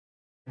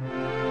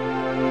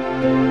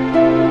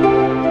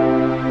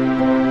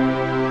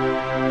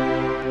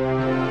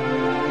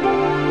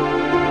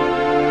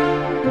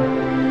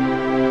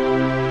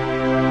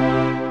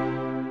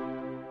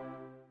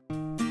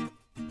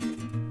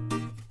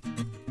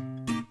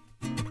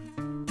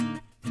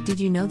Did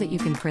you know that you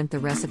can print the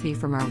recipe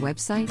from our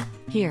website?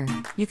 Here,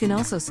 you can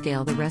also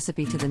scale the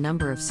recipe to the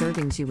number of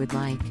servings you would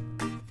like.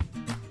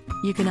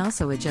 You can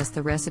also adjust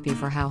the recipe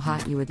for how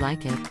hot you would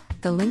like it.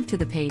 The link to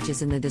the page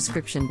is in the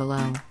description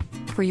below.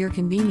 For your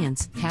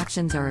convenience,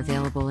 captions are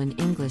available in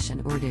English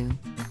and Urdu.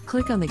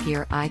 Click on the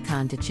gear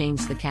icon to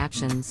change the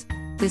captions.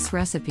 This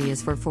recipe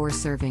is for 4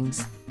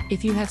 servings.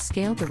 If you have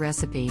scaled the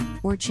recipe,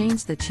 or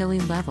changed the chili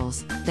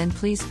levels, then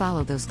please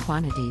follow those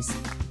quantities.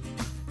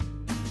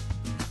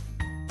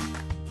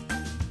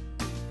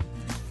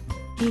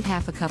 Heat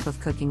half a cup of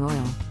cooking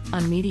oil,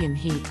 on medium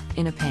heat,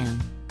 in a pan.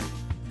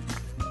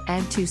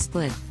 Add 2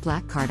 split,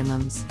 black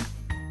cardamoms.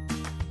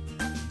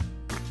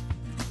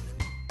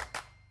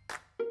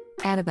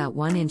 Add about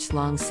 1-inch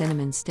long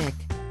cinnamon stick.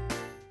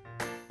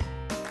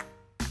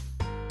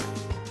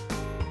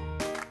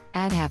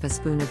 Add half a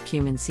spoon of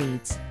cumin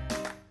seeds.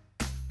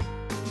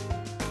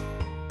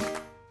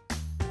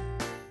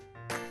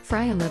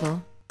 Fry a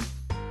little.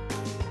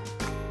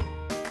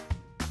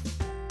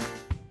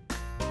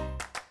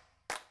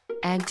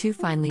 Add 2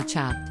 finely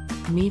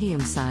chopped,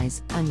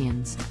 medium-size,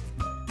 onions.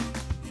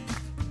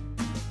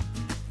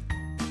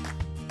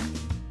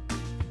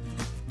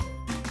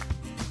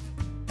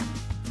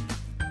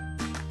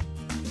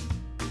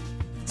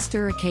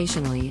 Stir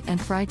occasionally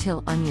and fry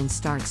till onion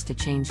starts to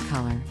change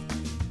color.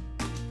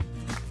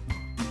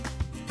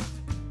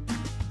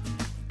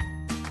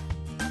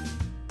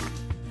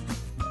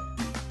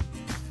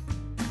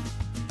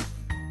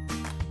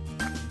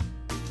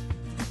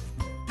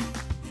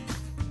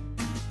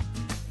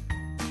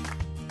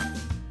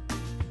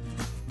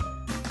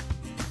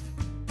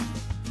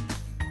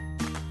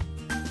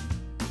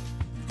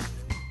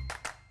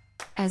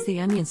 As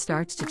the onion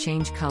starts to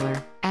change color,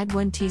 add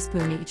 1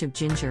 teaspoon each of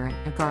ginger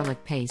and a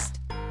garlic paste.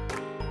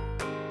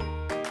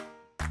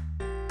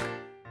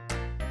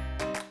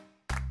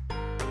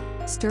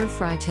 Stir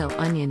fry till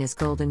onion is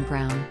golden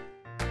brown.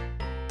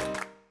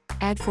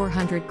 Add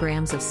 400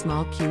 grams of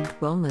small cubed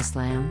boneless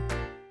lamb.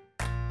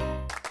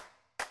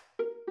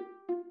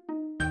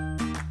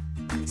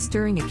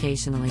 Stirring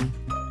occasionally.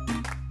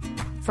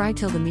 Fry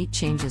till the meat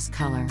changes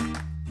color.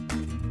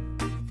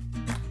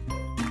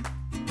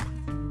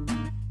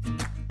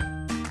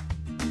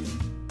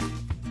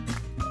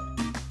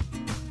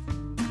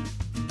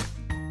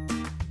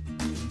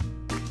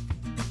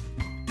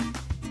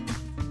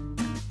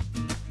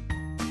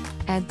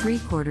 Add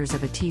 3/4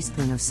 of a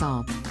teaspoon of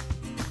salt.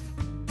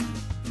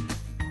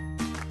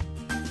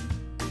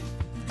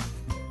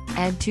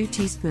 Add 2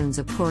 teaspoons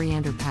of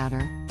coriander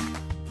powder.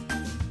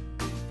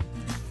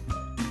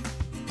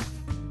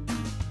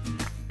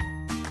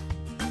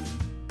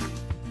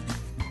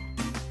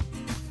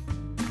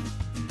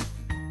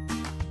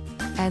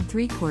 Add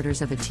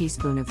 3/4 of a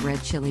teaspoon of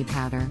red chili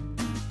powder.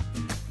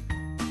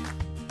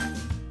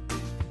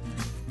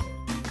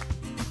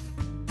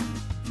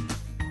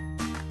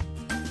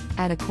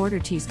 Add a 1/4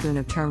 teaspoon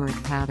of turmeric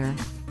powder.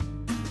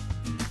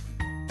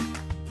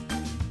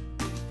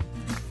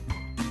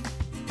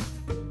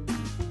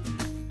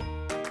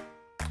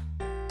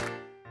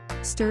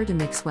 Stir to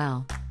mix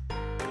well.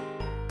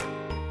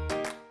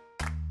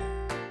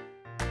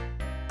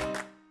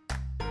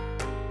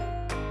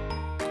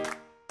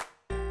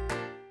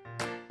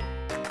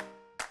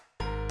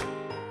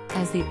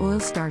 As the oil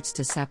starts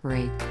to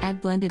separate, add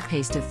blended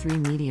paste of 3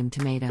 medium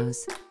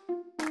tomatoes.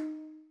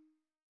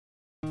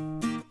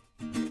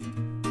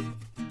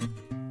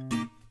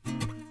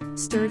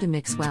 Stir to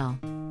mix well.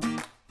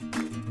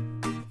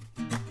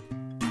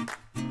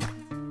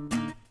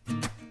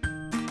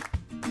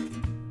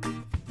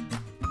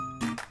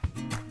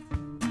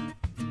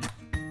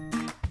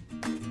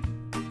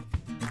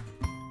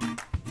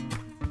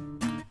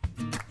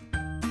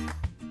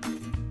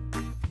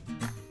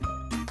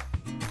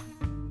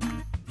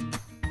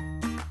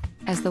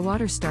 As the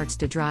water starts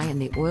to dry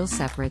and the oil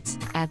separates,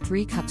 add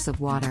 3 cups of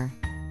water.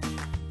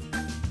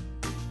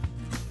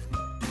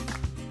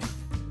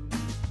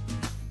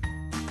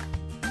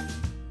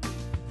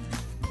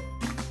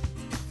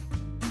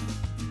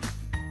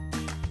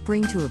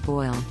 Bring to a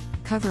boil,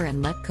 cover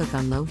and let cook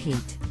on low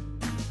heat.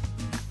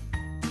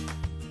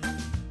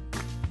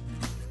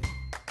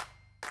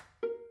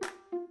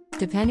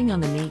 Depending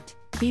on the meat,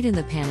 heat in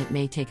the pan, it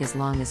may take as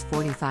long as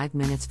 45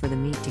 minutes for the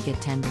meat to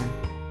get tender.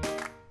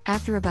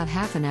 After about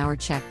half an hour,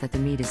 check that the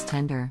meat is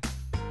tender.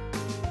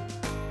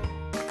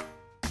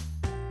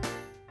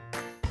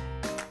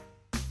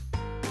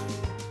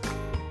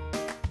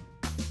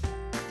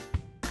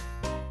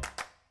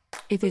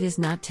 If it is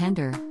not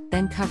tender,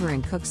 then cover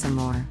and cook some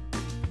more.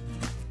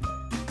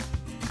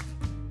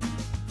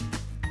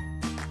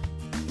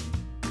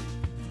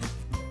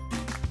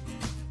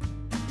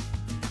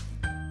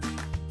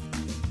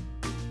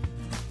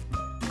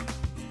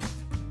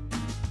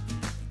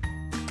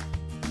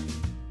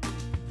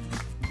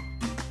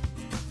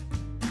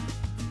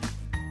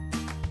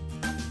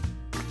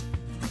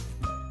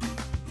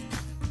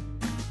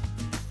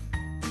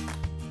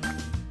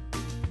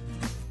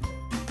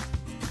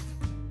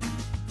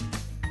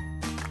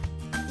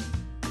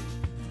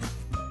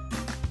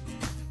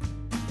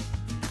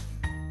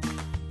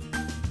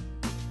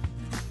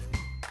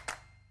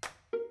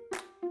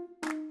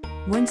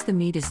 Once the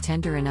meat is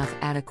tender enough,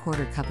 add a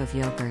quarter cup of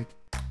yogurt.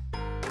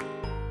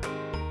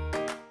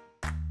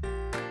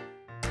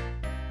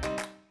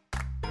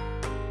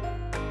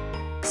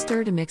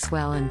 Stir to mix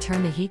well and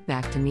turn the heat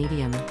back to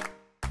medium.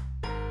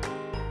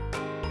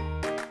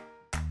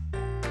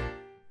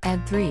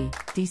 Add 3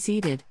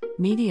 de-seeded,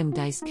 medium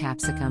diced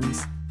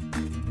capsicums.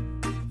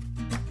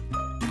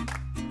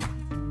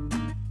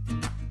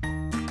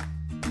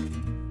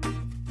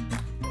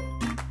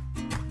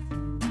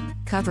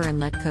 Cover and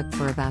let cook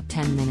for about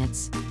 10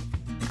 minutes.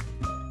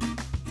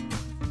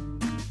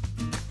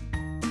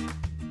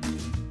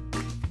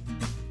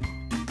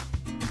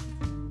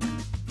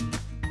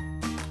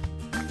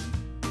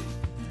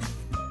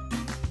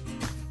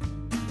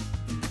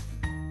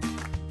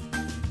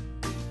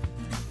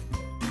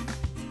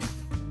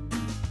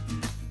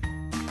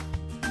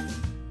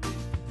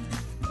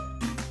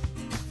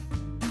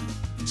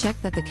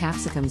 Check that the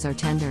capsicums are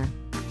tender.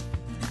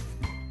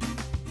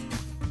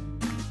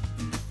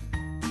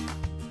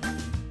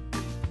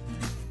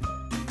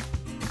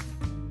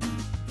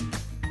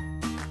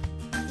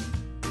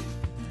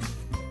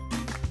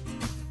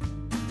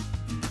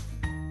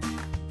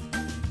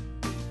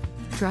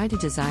 Dry to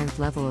desired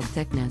level of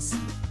thickness.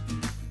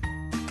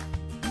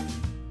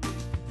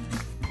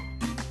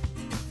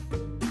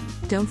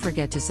 Don't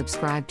forget to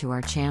subscribe to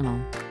our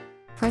channel.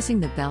 Pressing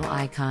the bell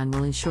icon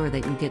will ensure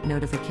that you get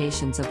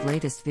notifications of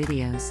latest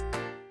videos.